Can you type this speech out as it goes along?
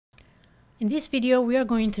In this video, we are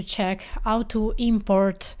going to check how to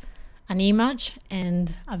import an image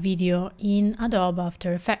and a video in Adobe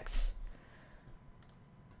After Effects.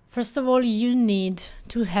 First of all, you need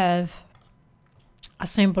to have a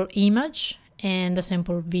sample image and a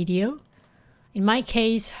sample video. In my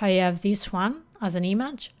case, I have this one as an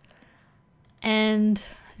image and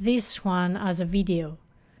this one as a video.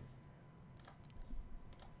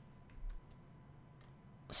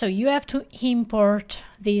 So you have to import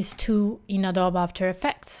these two in Adobe After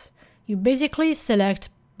Effects. You basically select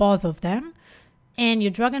both of them and you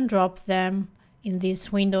drag and drop them in this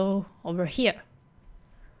window over here.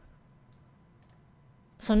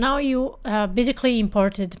 So now you basically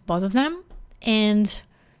imported both of them and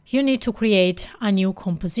you need to create a new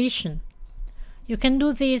composition. You can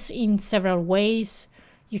do this in several ways.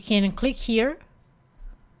 You can click here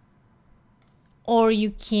or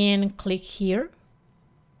you can click here.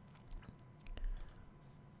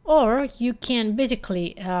 Or you can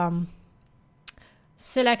basically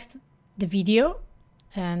select the video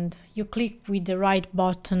and you click with the right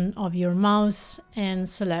button of your mouse and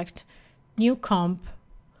select New Comp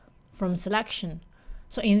from Selection.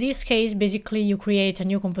 So in this case, basically you create a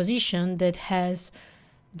new composition that has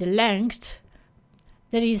the length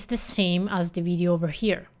that is the same as the video over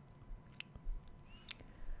here.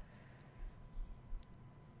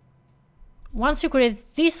 Once you create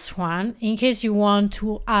this one, in case you want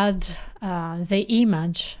to add the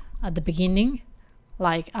image at the beginning,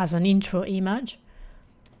 like as an intro image,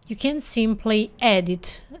 you can simply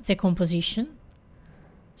edit the composition.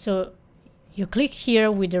 So you click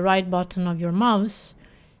here with the right button of your mouse,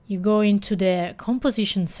 you go into the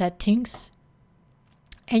composition settings,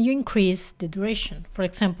 and you increase the duration, for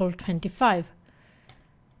example, 25.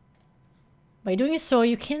 By doing so,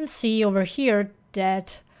 you can see over here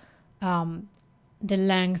that the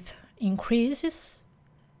length increases.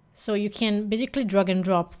 So you can basically drag and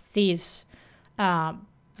drop this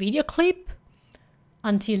video clip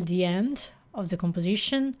until the end of the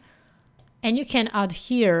composition, and you can add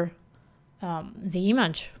here the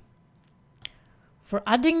image. For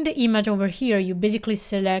adding the image over here, you basically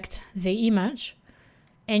select the image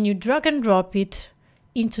and you drag and drop it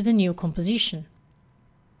into the new composition.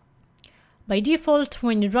 By default,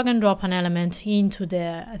 when you drag and drop an element into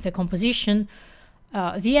the composition,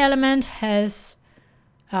 the element has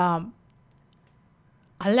a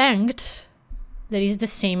length that is the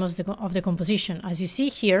same as of the composition. As you see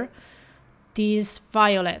here, these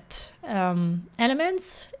violet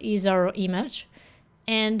elements is our image,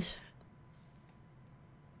 and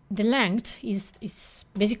the length is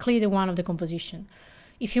basically the one of the composition.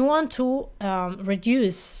 If you want to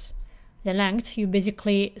reduce the length, you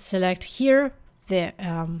basically select here the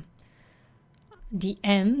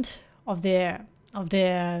end of the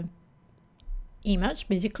image,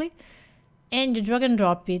 basically, and you drag and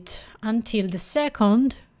drop it until the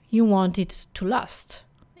second you want it to last.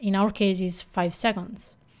 In our case, is 5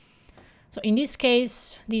 seconds. So in this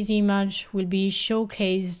case, this image will be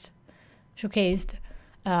showcased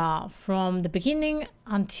from the beginning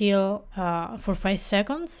until for 5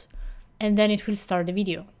 seconds, and then it will start the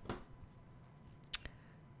video.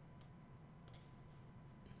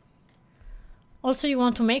 Also, you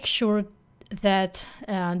want to make sure that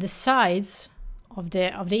the size of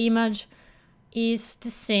the image is the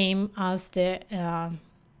same as the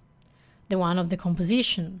one of the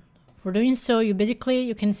composition. For doing so, you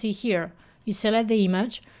can see here, you select the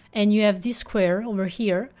image and you have this square over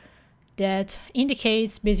here that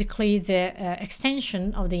indicates basically the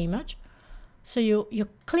extension of the image. So you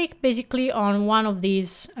click basically on one of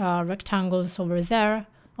these rectangles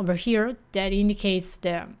over here that indicates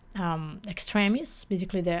the extremis,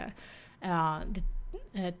 basically the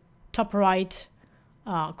top right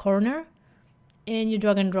corner, and you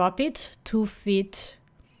drag and drop it to fit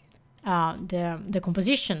the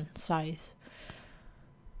composition size.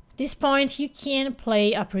 At this point, you can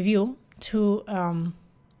play a preview to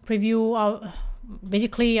preview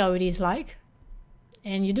basically how it is like,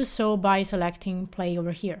 and you do so by selecting play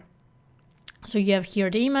over here. So you have here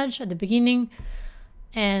the image at the beginning,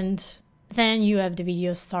 and then you have the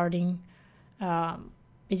video starting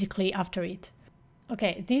basically after it.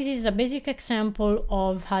 Okay, this is a basic example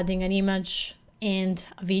of adding an image and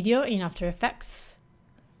a video in After Effects.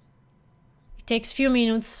 It takes few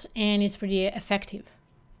minutes and it's pretty effective.